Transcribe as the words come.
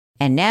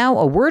And now,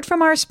 a word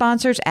from our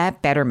sponsors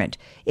at Betterment.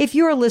 If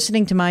you're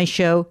listening to my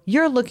show,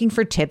 you're looking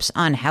for tips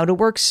on how to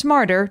work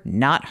smarter,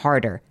 not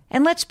harder.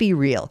 And let's be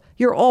real,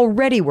 you're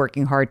already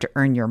working hard to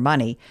earn your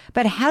money.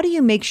 But how do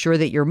you make sure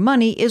that your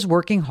money is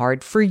working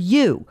hard for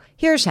you?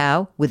 Here's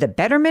how. With a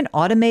Betterment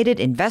automated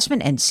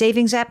investment and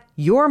savings app,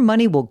 your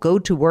money will go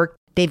to work.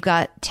 They've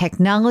got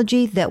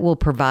technology that will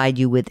provide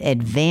you with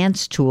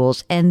advanced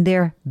tools, and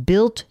they're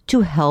built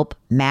to help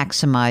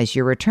maximize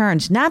your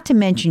returns, not to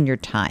mention your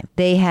time.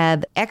 They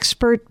have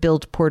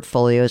expert-built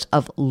portfolios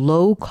of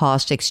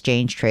low-cost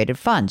exchange-traded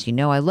funds. You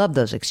know I love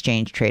those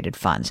exchange-traded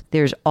funds.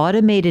 There's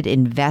automated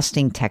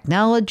investing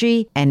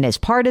technology, and as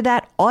part of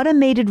that,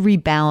 automated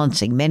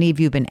rebalancing. Many of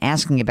you have been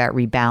asking about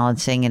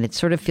rebalancing, and it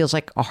sort of feels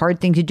like a hard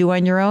thing to do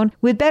on your own.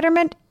 With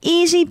Betterment,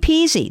 easy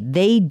peasy.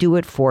 They do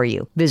it for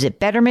you. Visit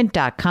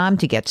Betterment.com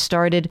to get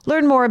started.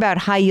 Learn more about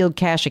high-yield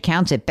cash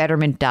accounts at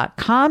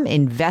Betterment.com.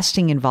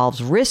 Investing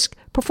involves risk.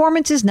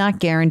 Performance is not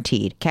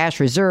guaranteed.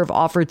 Cash reserve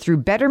offered through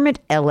Betterment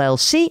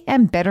LLC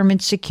and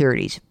Betterment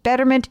Securities.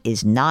 Betterment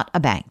is not a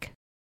bank.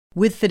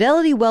 With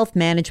Fidelity Wealth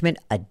Management,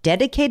 a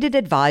dedicated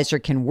advisor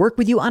can work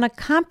with you on a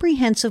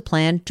comprehensive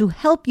plan to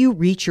help you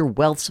reach your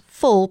wealth's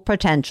full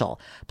potential.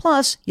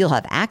 Plus, you'll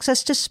have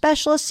access to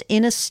specialists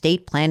in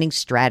estate planning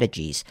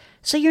strategies.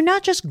 So you're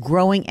not just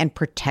growing and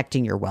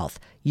protecting your wealth,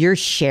 you're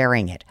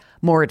sharing it.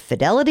 More at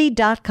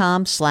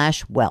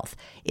fidelity.com/wealth.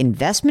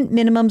 Investment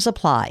minimums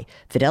apply.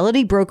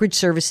 Fidelity Brokerage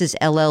Services,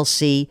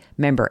 LLC,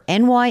 member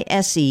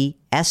NYSE,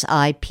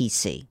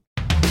 SIPC.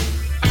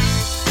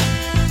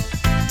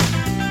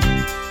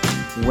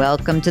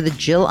 Welcome to the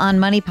Jill on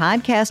Money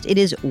podcast. It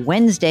is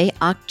Wednesday,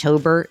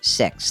 October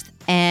 6th,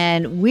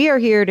 and we are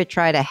here to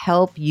try to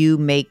help you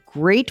make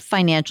great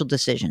financial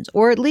decisions,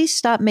 or at least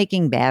stop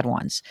making bad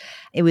ones.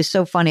 It was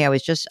so funny. I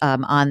was just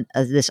on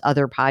this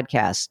other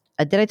podcast.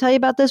 Did I tell you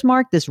about this,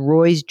 Mark? This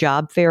Roy's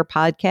Job Fair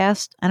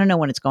podcast? I don't know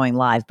when it's going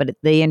live, but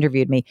they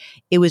interviewed me.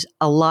 It was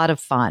a lot of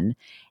fun.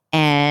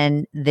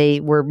 And they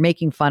were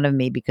making fun of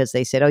me because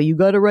they said, oh, you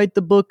got to write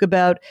the book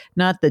about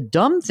not the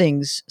dumb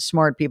things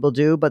smart people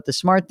do, but the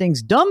smart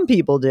things dumb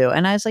people do.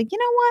 And I was like, you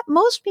know what?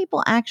 Most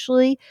people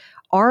actually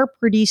are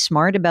pretty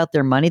smart about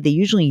their money. They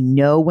usually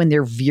know when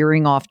they're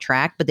veering off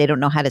track, but they don't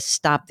know how to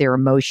stop their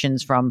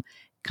emotions from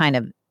kind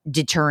of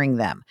deterring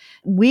them.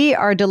 We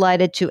are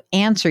delighted to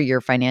answer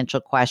your financial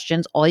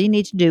questions. All you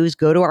need to do is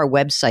go to our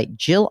website,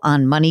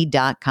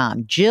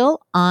 JillOnMoney.com,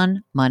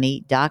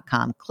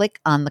 JillOnMoney.com. Click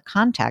on the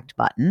contact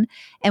button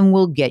and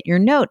we'll get your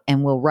note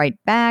and we'll write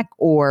back,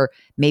 or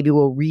maybe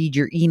we'll read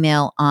your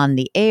email on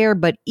the air.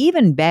 But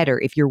even better,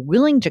 if you're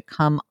willing to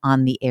come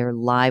on the air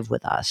live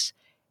with us,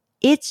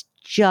 it's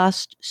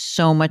just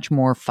so much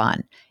more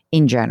fun.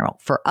 In general,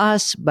 for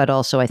us, but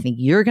also I think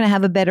you're going to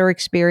have a better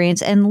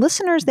experience. And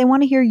listeners, they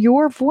want to hear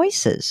your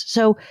voices.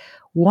 So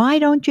why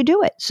don't you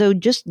do it? So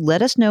just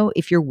let us know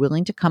if you're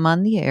willing to come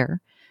on the air.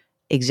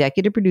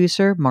 Executive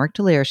producer Mark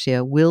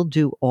Talercia will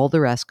do all the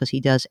rest because he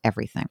does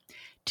everything.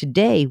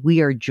 Today,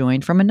 we are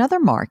joined from another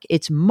Mark.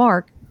 It's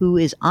Mark, who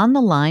is on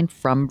the line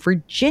from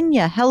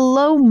Virginia.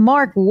 Hello,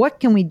 Mark. What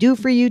can we do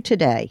for you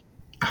today?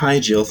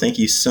 Hi, Jill. Thank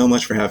you so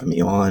much for having me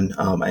on.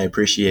 I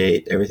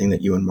appreciate everything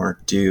that you and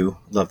Mark do.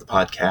 Love the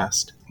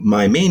podcast.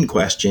 My main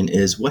question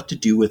is what to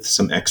do with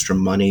some extra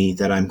money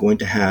that I'm going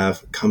to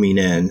have coming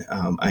in.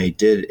 I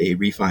did a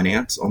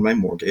refinance on my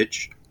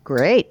mortgage.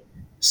 Great.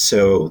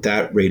 So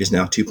that rate is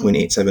now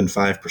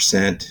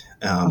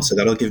 2.875%. So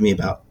that'll give me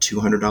about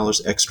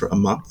 $200 extra a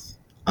month.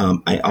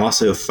 I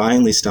also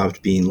finally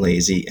stopped being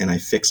lazy and I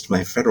fixed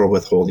my federal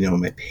withholding on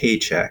my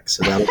paycheck.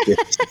 So that'll give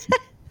me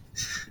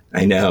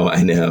I know.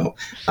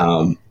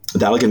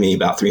 That'll give me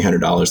about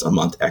 $300 a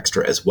month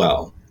extra as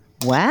well.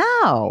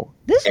 Wow.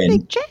 This is a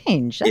big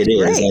change. That's it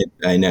great. is.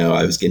 I know.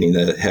 I was getting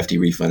the hefty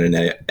refund,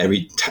 and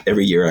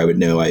every year I would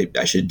know I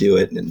should do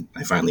it, and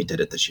I finally did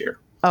it this year.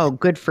 Oh,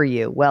 good for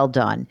you. Well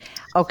done.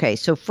 Okay,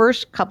 so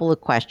first couple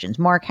of questions.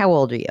 Mark, how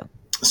old are you?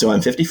 So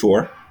I'm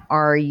 54.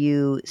 Are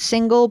you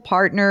single,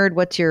 partnered?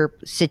 What's your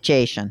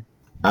situation?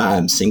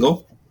 I'm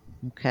single.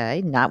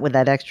 Okay, not with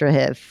that extra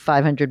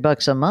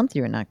 $500 a month.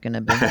 You're not going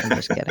to be. I'm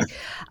just kidding.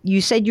 You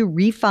said you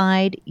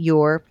refied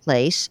your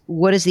place.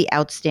 What is the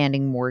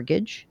outstanding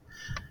mortgage?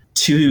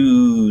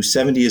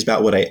 $270 is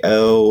about what I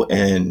owe,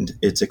 and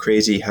it's a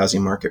crazy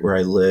housing market where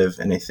I live,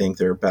 and I think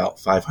they're about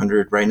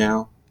 $500 right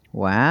now.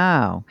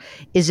 Wow.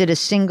 Is it a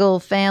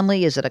single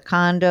family? Is it a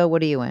condo?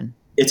 What are you in?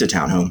 It's a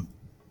townhome.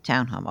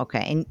 Townhome.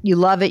 Okay, and you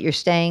love it. You're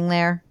staying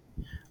there?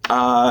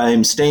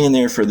 I'm staying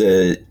there for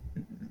the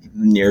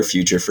near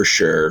future for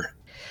sure.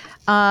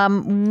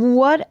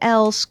 What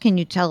else can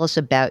you tell us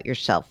about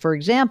yourself? For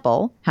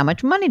example, how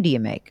much money do you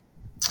make?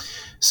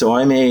 So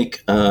I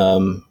make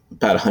about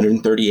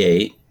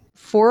 $138.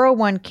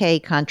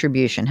 401k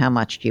contribution, how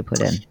much do you put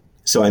in?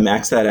 So I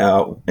max that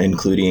out,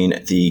 including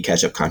the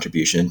catch-up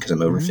contribution because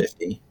I'm over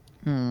 50.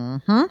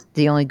 Mm-hmm.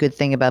 The only good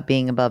thing about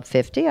being above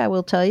 50, I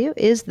will tell you,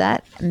 is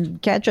that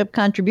catch-up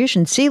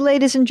contribution. See,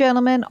 ladies and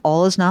gentlemen,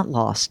 all is not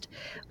lost.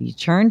 When you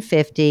turn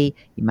 50,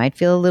 you might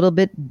feel a little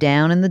bit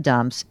down in the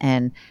dumps,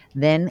 and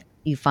then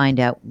you find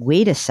out,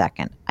 wait a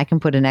second, I can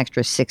put an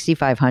extra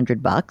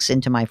 $6,500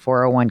 into my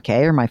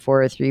 401k or my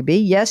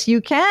 403b. Yes,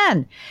 you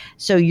can.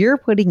 So you're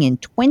putting in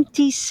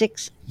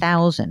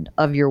 26,000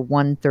 of your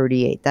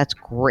 138. That's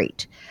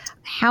great.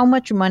 How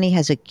much money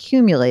has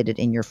accumulated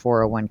in your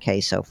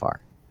 401k so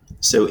far?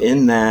 So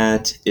in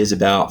that is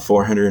about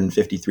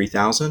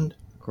 453,000.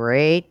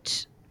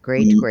 Great,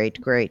 great,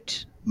 great,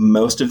 great.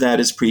 Most of that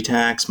is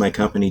pre-tax. My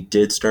company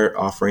did start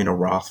offering a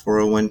Roth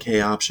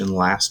 401k option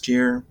last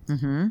year.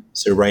 Mm-hmm.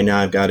 So right now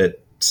I've got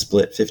it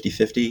split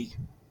 50-50.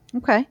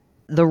 Okay.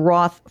 The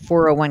Roth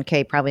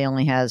 401k probably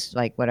only has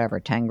like whatever,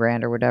 10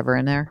 grand or whatever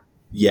in there?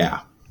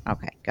 Yeah.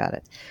 Okay, got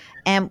it.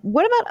 And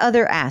what about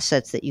other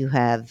assets that you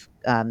have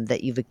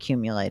that you've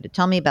accumulated?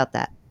 Tell me about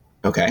that.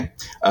 Okay.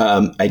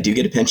 I do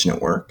get a pension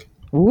at work.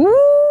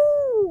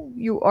 Ooh,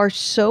 you are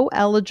so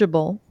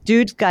eligible.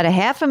 Dude's got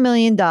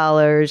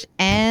 $500,000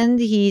 and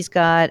he's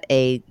got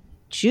a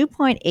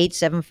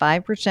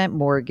 2.875%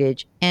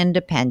 mortgage and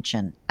a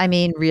pension. I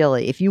mean,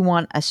 really, if you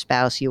want a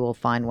spouse, you will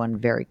find one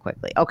very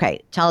quickly.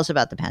 Okay, tell us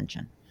about the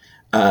pension.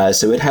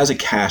 So it has a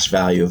cash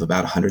value of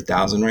about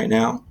 100,000 right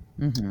now.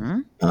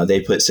 Mm-hmm.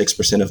 They put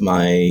 6% of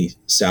my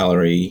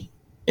salary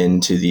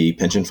into the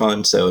pension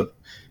fund, so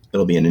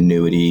it'll be an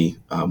annuity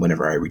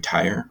whenever I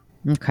retire.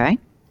 Okay,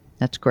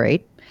 that's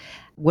great.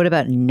 What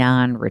about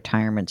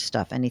non-retirement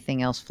stuff?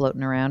 Anything else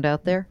floating around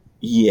out there?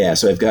 Yeah,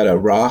 so I've got a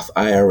Roth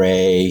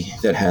IRA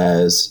that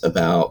has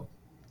about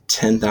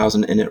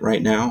 10,000 in it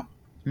right now.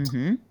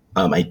 Mm-hmm.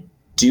 I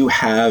do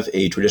have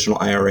a traditional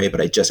IRA, but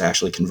I just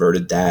actually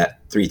converted that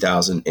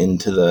 3,000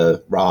 into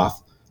the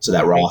Roth. So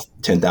that Roth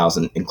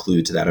 10,000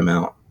 includes that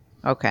amount.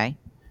 Okay.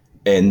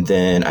 And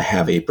then I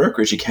have a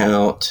brokerage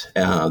account.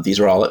 These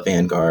are all at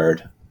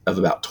Vanguard of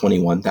about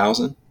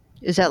 21,000.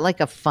 Is that like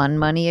a fun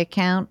money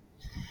account?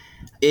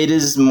 It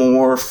is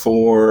more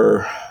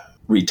for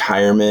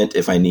retirement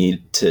if I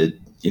need to,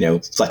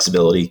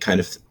 flexibility kind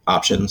of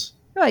options.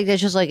 Right.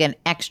 It's just like an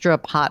extra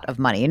pot of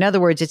money. In other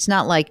words, it's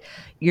not like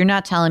you're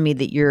not telling me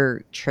that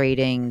you're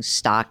trading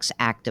stocks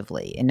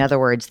actively. In other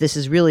words, this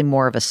is really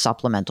more of a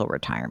supplemental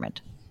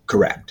retirement.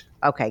 Correct.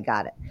 Okay,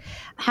 got it.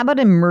 How about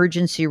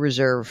emergency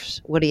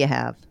reserves? What do you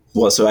have?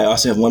 Well, so I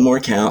also have one more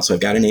account. So I've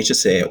got an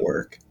HSA at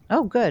work.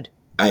 Oh, good.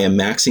 I am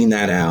maxing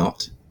that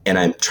out, and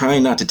I'm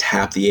trying not to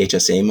tap the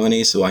HSA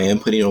money. So I am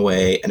putting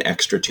away an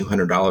extra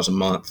 $200 a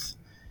month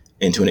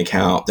into an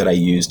account that I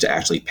use to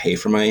actually pay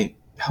for my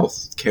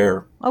health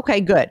care. Okay,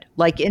 good.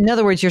 Like, in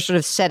other words, you're sort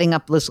of setting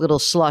up this little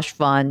slush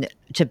fund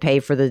to pay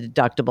for the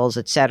deductibles,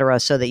 et cetera,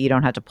 so that you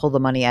don't have to pull the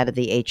money out of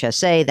the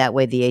HSA. That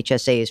way the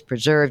HSA is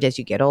preserved as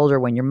you get older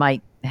when you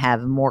might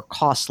have more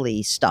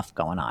costly stuff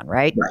going on,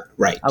 right?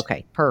 Right.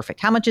 Okay, perfect.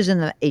 How much is in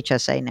the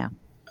HSA now?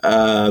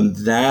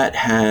 That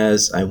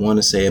has, I want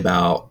to say,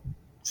 about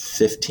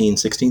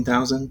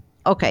 16,000.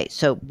 Okay,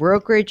 so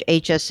brokerage,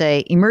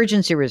 HSA,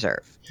 emergency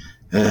reserve.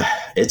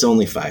 It's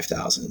only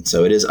 5,000,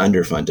 so it is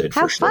underfunded.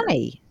 How for sure.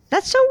 funny.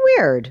 That's so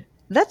weird.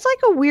 That's like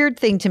a weird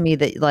thing to me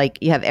that like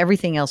you have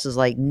everything else is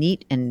like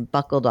neat and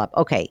buckled up.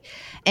 Okay.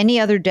 Any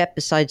other debt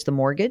besides the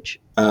mortgage?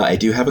 I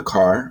do have a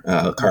car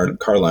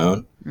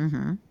loan.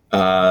 Mm-hmm.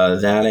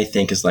 That I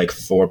think is like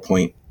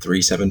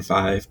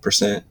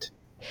 4.375%.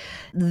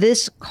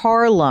 This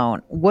car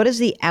loan, what is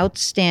the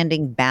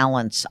outstanding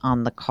balance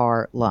on the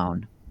car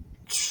loan?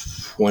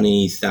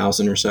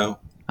 20,000 or so.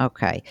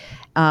 Okay.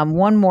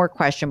 One more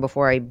question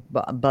before I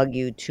bug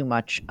you too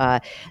much.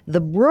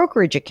 The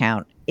brokerage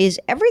account, is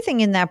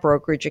everything in that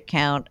brokerage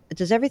account,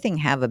 does everything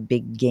have a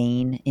big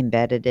gain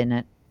embedded in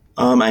it?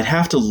 I'd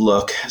have to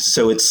look.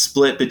 So it's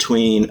split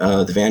between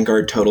the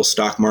Vanguard Total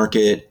Stock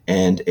Market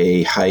and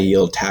a high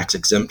yield tax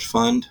exempt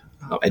fund.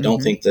 I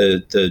don't think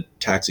the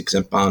tax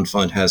exempt bond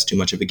fund has too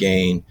much of a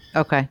gain.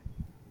 Okay.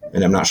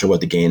 And I'm not sure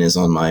what the gain is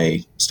on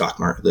my stock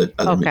market, the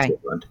other mutual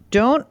fund.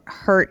 Don't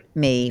hurt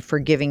me for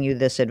giving you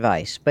this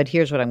advice, but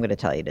here's what I'm going to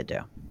tell you to do.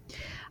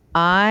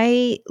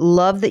 I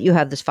love that you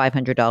have this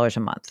 $500 a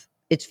month.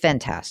 It's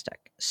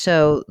fantastic.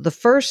 So the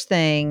first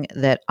thing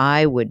that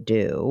I would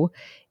do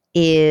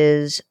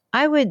is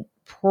I would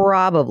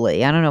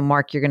probably, I don't know,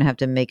 Mark, you're going to have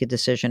to make a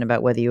decision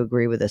about whether you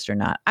agree with this or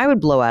not. I would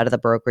blow out of the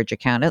brokerage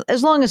account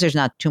as long as there's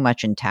not too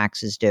much in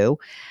taxes due.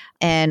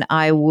 And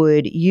I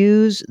would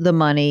use the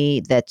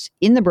money that's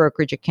in the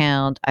brokerage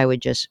account. I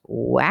would just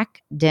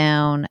whack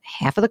down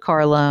half of the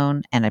car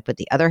loan and I put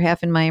the other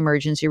half in my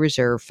emergency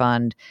reserve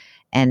fund.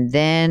 And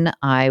then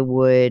I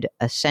would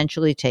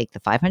essentially take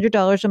the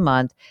 $500 a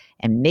month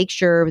and make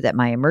sure that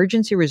my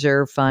emergency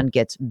reserve fund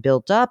gets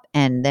built up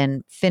and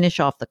then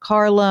finish off the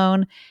car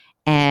loan.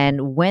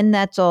 And when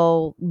that's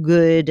all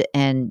good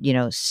and,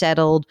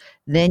 settled,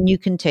 then you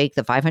can take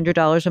the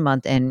 $500 a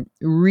month and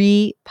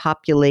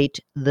repopulate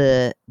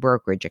the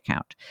brokerage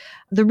account.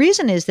 The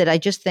reason is that I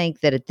just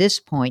think that at this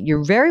point,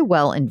 you're very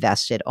well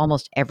invested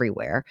almost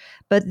everywhere,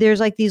 but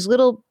there's like these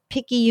little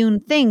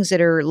picayune things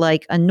that are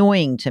like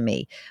annoying to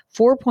me.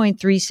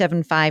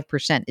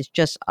 4.375% is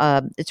just,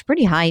 it's a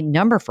pretty high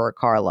number for a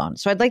car loan.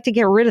 So I'd like to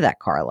get rid of that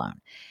car loan.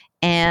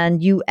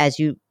 And you, as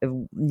you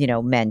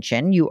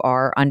mentioned, you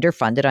are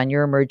underfunded on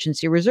your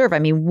emergency reserve. I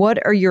mean,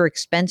 what are your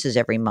expenses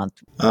every month?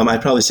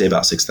 I'd probably say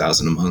about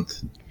 $6,000 a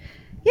month.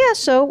 Yeah,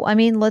 so I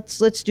mean, let's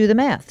do the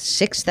math.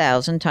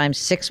 6,000 times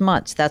 6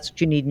 months. That's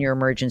what you need in your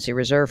emergency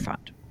reserve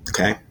fund.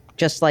 Okay.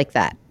 Just like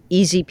that.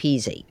 Easy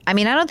peasy. I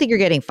mean, I don't think you're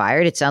getting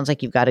fired. It sounds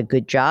like you've got a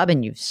good job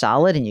and you've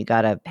solid and you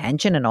got a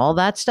pension and all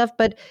that stuff.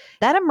 But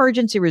that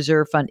emergency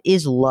reserve fund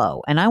is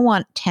low. And I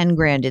want 10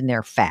 grand in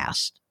there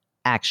fast,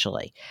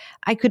 actually.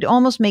 I could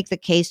almost make the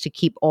case to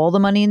keep all the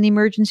money in the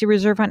emergency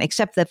reserve fund,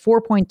 except that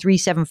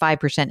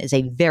 4.375% is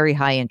a very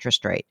high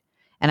interest rate.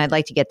 And I'd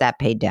like to get that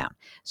paid down.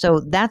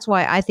 So that's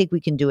why I think we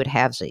can do it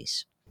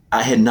halvesies.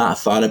 I had not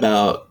thought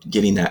about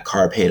getting that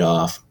car paid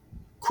off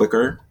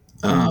quicker,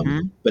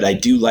 but I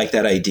do like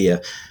that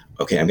idea.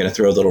 Okay, I'm going to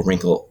throw a little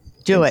wrinkle.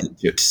 Do it.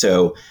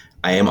 So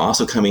I am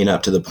also coming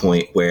up to the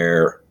point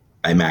where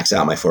I max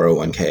out my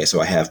 401k. So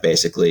I have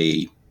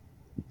basically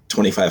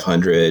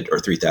 $2,500 or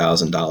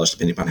 $3,000,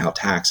 depending upon how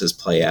taxes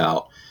play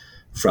out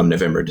from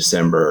November,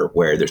 December,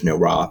 where there's no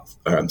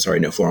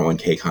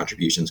 401k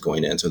contributions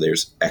going in. So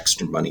there's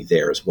extra money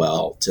there as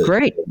well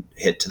to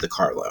hit to the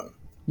car loan.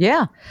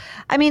 Yeah.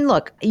 I mean,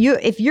 look,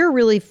 if you're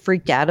really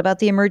freaked out about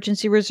the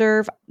emergency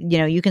reserve,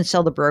 you can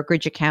sell the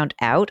brokerage account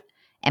out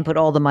and put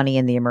all the money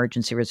in the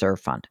emergency reserve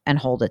fund and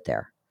hold it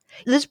there.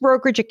 This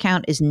brokerage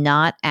account is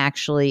not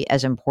actually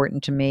as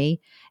important to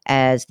me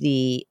as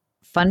the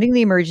funding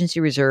the emergency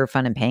reserve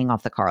fund and paying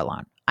off the car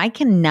loan. I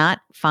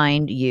cannot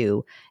find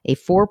you a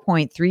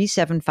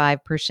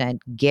 4.375%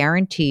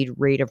 guaranteed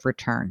rate of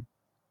return.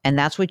 And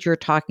that's what you're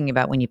talking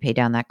about when you pay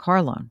down that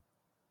car loan.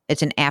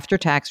 It's an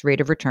after-tax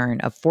rate of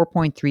return of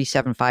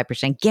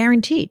 4.375%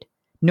 guaranteed,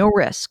 no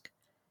risk.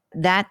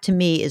 That to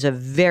me is a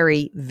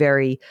very,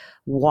 very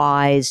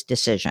wise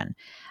decision.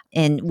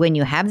 And when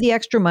you have the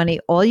extra money,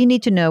 all you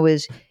need to know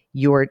is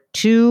your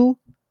two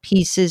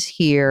pieces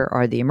here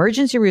are the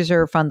emergency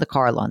reserve fund, the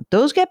car loan.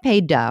 Those get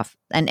paid off,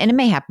 and it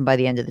may happen by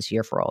the end of this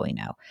year for all we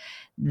know.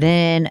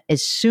 Then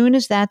as soon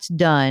as that's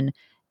done,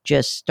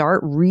 just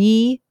start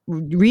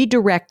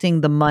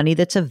redirecting the money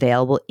that's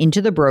available into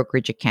the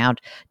brokerage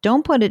account.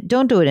 Don't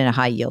do it in a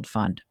high yield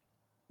fund.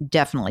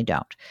 Definitely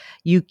don't.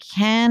 You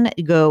can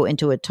go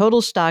into a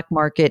total stock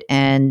market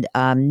and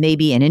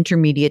maybe an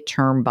intermediate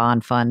term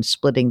bond fund,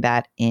 splitting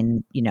that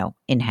in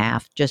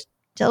half. Just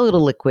a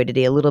little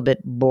liquidity, a little bit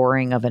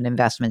boring of an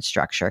investment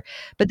structure.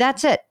 But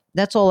that's it.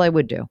 That's all I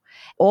would do.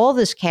 All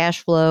this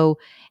cash flow,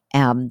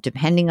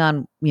 depending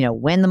on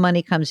when the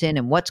money comes in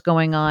and what's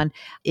going on,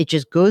 it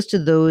just goes to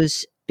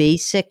those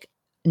basic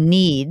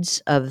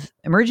needs of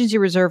emergency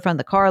reserve fund,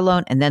 the car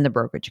loan, and then the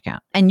brokerage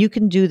account. And you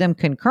can do them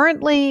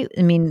concurrently.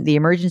 I mean, the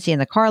emergency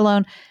and the car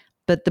loan,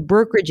 but the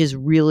brokerage is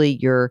really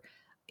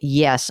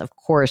yes, of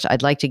course,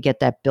 I'd like to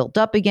get that built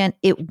up again.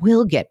 It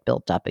will get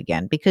built up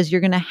again because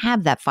you're going to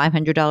have that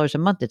 $500 a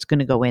month that's going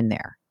to go in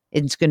there.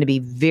 It's going to be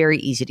very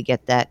easy to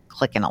get that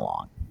clicking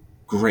along.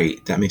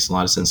 Great. That makes a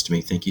lot of sense to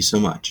me. Thank you so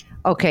much.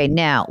 Okay.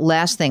 Now,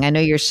 last thing. I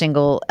know you're a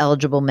single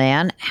eligible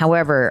man.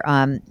 However,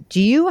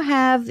 do you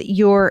have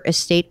your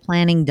estate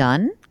planning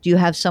done? Do you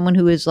have someone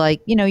who is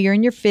like, you're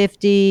in your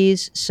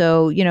 50s.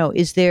 So,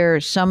 is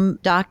there some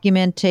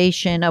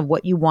documentation of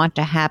what you want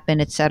to happen,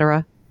 et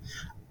cetera?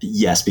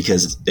 Yes,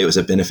 because it was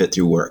a benefit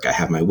through work. I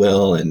have my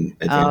will and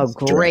advance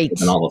great.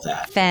 And all of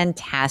that.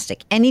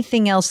 Fantastic.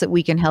 Anything else that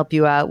we can help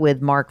you out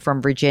with, Mark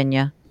from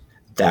Virginia?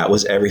 That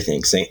was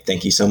everything.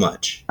 Thank you so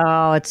much.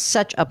 Oh, it's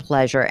such a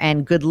pleasure.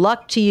 And good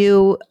luck to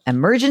you.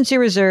 Emergency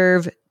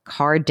reserve,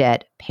 car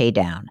debt pay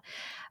down.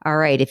 All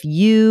right. If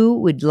you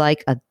would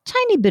like a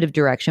tiny bit of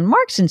direction,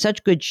 Mark's in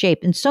such good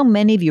shape, and so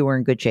many of you are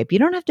in good shape. You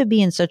don't have to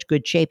be in such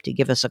good shape to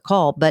give us a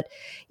call, but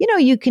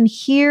you can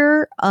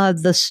hear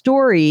the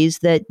stories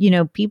that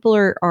people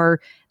are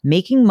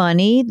making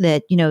money.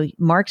 That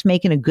Mark's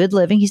making a good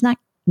living. He's not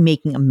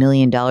making $1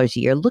 million a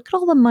year. Look at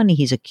all the money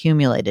he's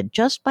accumulated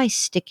just by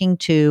sticking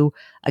to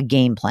a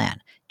game plan,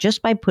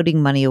 just by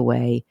putting money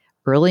away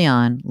early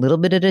on, little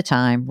bit at a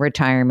time,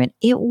 retirement.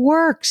 It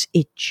works.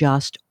 It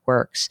just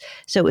works.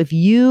 So if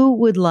you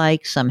would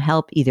like some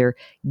help either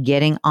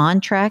getting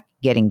on track,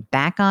 getting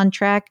back on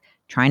track,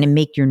 trying to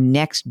make your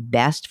next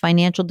best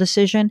financial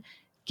decision,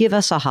 give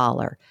us a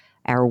holler.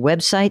 Our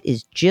website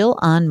is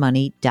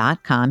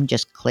jillonmoney.com.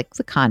 Just click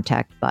the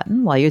contact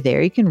button. While you're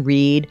there, you can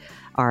read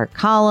our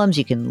columns,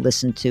 you can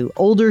listen to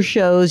older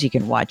shows, you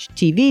can watch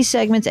TV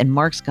segments, and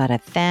Mark's got a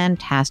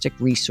fantastic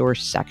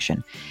resource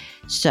section.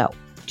 So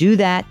do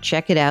that,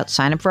 check it out,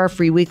 sign up for our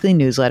free weekly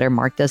newsletter.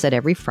 Mark does that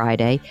every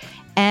Friday.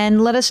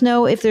 And let us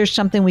know if there's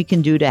something we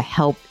can do to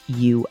help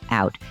you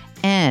out.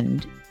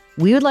 And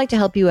we would like to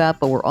help you out,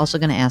 but we're also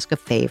going to ask a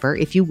favor.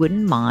 If you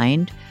wouldn't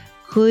mind,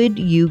 could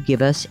you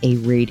give us a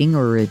rating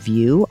or a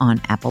review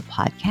on Apple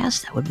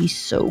Podcasts? That would be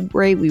so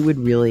great. We would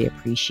really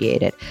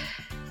appreciate it.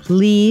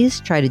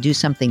 Please try to do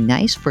something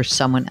nice for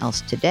someone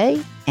else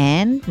today.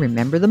 And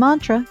remember the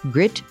mantra,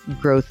 grit,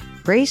 growth,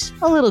 grace.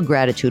 A little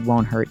gratitude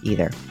won't hurt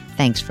either.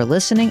 Thanks for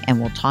listening, and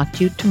we'll talk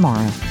to you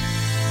tomorrow.